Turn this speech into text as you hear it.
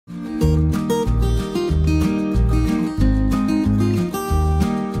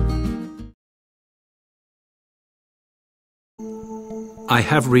I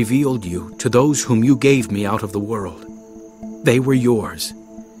have revealed you to those whom you gave me out of the world. They were yours.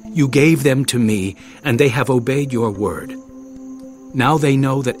 You gave them to me, and they have obeyed your word. Now they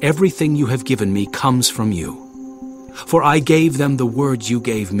know that everything you have given me comes from you. For I gave them the words you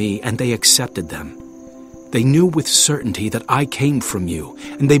gave me, and they accepted them. They knew with certainty that I came from you,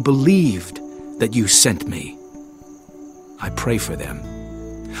 and they believed that you sent me. I pray for them.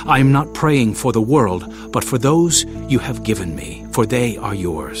 I am not praying for the world, but for those you have given me, for they are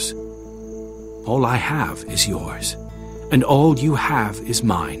yours. All I have is yours, and all you have is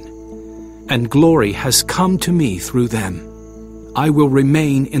mine. And glory has come to me through them. I will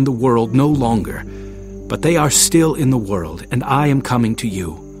remain in the world no longer, but they are still in the world, and I am coming to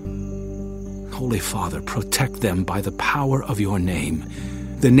you. Holy Father, protect them by the power of your name,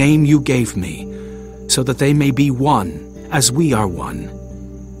 the name you gave me, so that they may be one as we are one.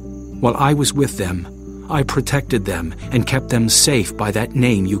 While I was with them, I protected them and kept them safe by that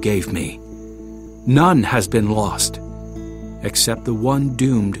name you gave me. None has been lost, except the one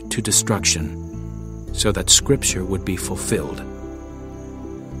doomed to destruction, so that Scripture would be fulfilled.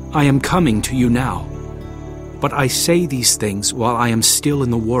 I am coming to you now, but I say these things while I am still in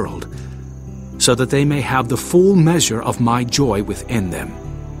the world, so that they may have the full measure of my joy within them.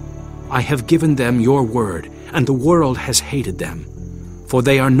 I have given them your word, and the world has hated them, for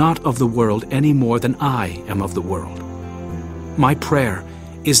they are not of the world any more than I am of the world. My prayer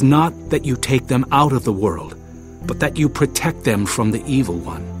is not that you take them out of the world, but that you protect them from the evil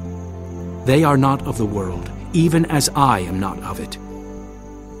one. They are not of the world, even as I am not of it.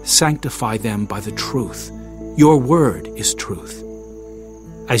 Sanctify them by the truth. Your word is truth.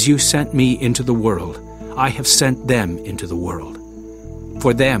 As you sent me into the world, I have sent them into the world.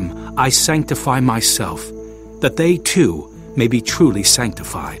 For them I sanctify myself, that they too may be truly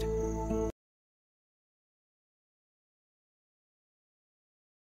sanctified.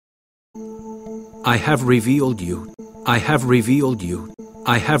 I have revealed you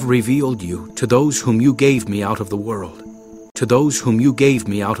to those whom you gave me out of the world. To those whom you gave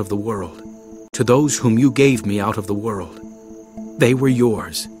me out of the world. To those whom you gave me out of the world. They were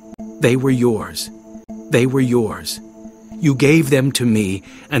yours. They were yours. They were yours. You gave them to me,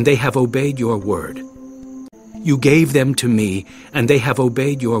 and they have obeyed your word. You gave them to me, and they have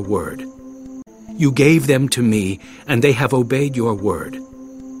obeyed your word. You gave them to me, and they have obeyed your word.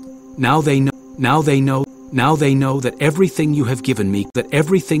 Now they know that everything you have given me,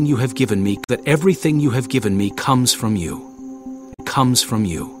 comes from you. Comes from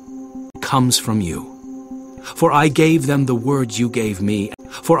you. Comes from you. For I gave them the words you gave me.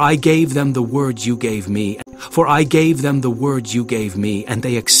 For I gave them the words you gave me. For I gave them the words you gave me, and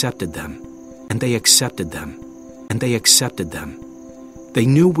they accepted them. And they accepted them. And they accepted them. They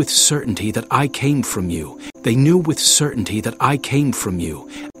knew with certainty that I came from you. They knew with certainty that I came from you.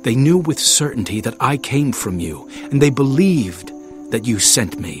 They knew with certainty that I came from you. And they believed that you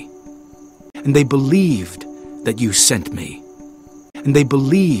sent me. And they believed that you sent me. And they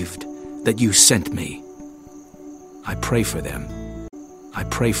believed that you sent me. I pray for them. I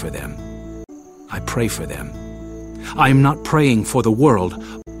pray for them. I pray for them. I am not praying for the world.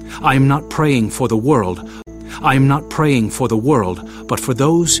 I am not praying for the world. I am not praying for the world, but for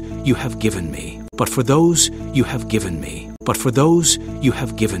those you have given me. But for those you have given me. But for those you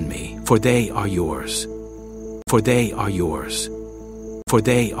have given me. For they are yours. For they are yours. For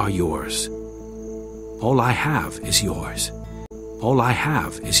they are yours. All I have is yours. All I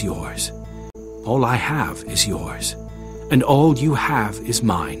have is yours. All I have is yours. And all you have is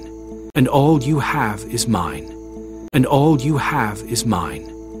mine. And all you have is mine. And all you have is mine.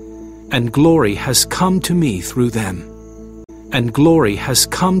 And glory has come to me through them. And glory has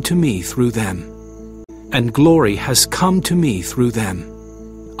come to me through them. And glory has come to me through them.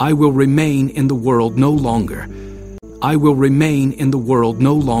 I will remain in the world no longer. I will remain in the world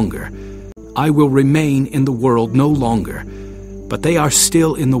no longer. I will remain in the world no longer. But they are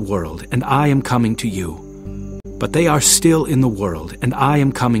still in the world, and I am coming to you. But they are still in the world, and I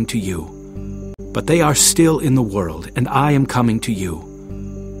am coming to you. But they are still in the world, and I am coming to you.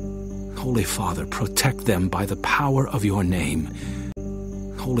 Holy Father, protect them by the power of your name.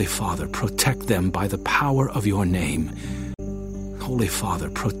 Holy Father, protect them by the power of your name. Holy Father,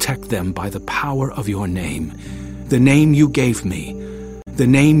 protect them by the power of your name. The name you gave me. The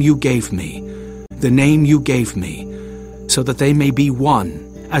name you gave me. The name you gave me. So that they may be one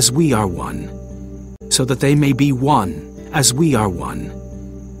as we are one. So that they may be one as we are one.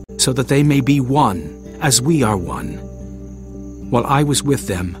 So that they may be one as we are one. While I was with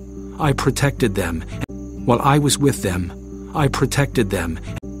them, I protected them. While I was with them, I protected them.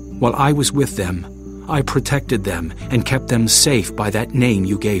 While I was with them, I protected them and kept them safe by that name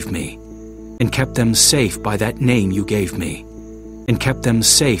you gave me. And kept them safe by that name you gave me. And kept them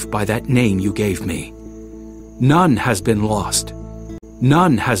safe by that name you gave me. None has been lost.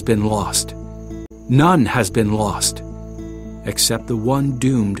 None has been lost. None has been lost. Except the one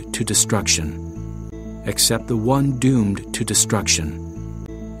doomed to destruction. Except the one doomed to destruction.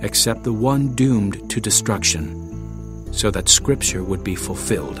 Except the one doomed to destruction. So that Scripture would be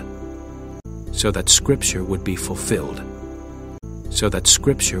fulfilled. So that Scripture would be fulfilled. So that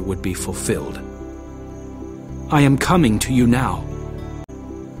Scripture would be fulfilled. I am coming to you now.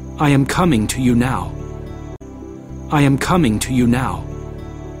 I am coming to you now. I am coming to you now.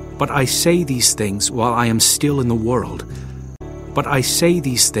 But I say these things while I am still in the world. But I say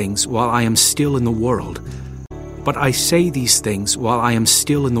these things while I am still in the world. But I say these things while I am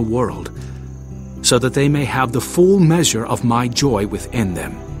still in the world, so that they may have the full measure of my joy within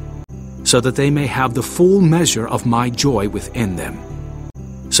them. So that they may have the full measure of my joy within them.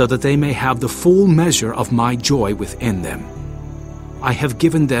 So that they may have the full measure of my joy within them. I have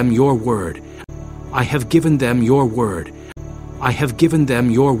given them your word. I have given them your word. I have given them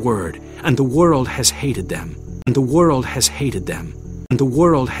your word, and the world has hated them. And the world has hated them. And the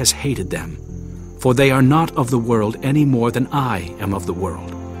world has hated them. For they are not of the world any more than I am of the world.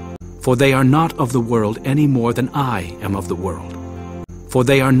 For they are not of the world any more than I am of the world. For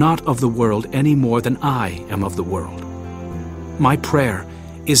they are not of the world any more than I am of the world. My prayer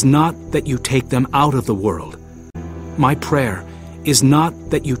is not that you take them out of the world. My prayer is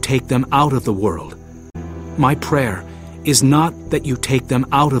not that you take them out of the world. My prayer is not that you take them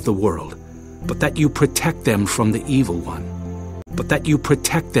out of the world, but that you protect them from the evil one. But that you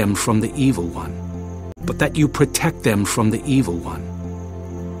protect them from the evil one. But that you protect them from the evil one.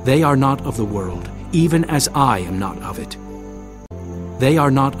 They are not of the world, even as I am not of it. They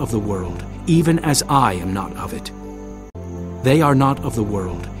are not of the world, even as I am not of it. They are not of the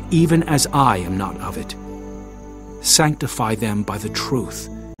world, even as I am not of it. Sanctify them by the truth.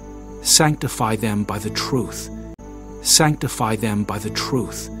 Sanctify them by the truth. Sanctify them by the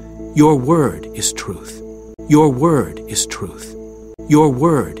truth. Your word is truth. Your word is truth. Your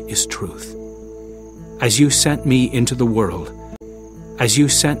word is truth. As you sent me into the world, as you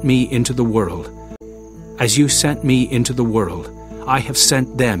sent me into the world, as you sent me into the world, I have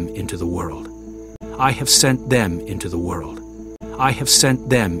sent them into the world. I have sent them into the world. I have sent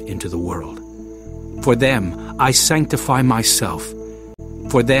them into the world. For them I sanctify myself.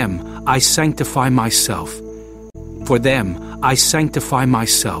 For them I sanctify myself. For them I sanctify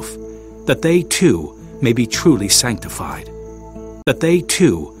myself, that they too may be truly sanctified. That they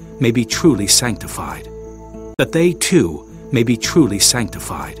too may be truly sanctified. That they too may be truly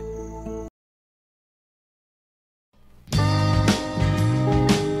sanctified.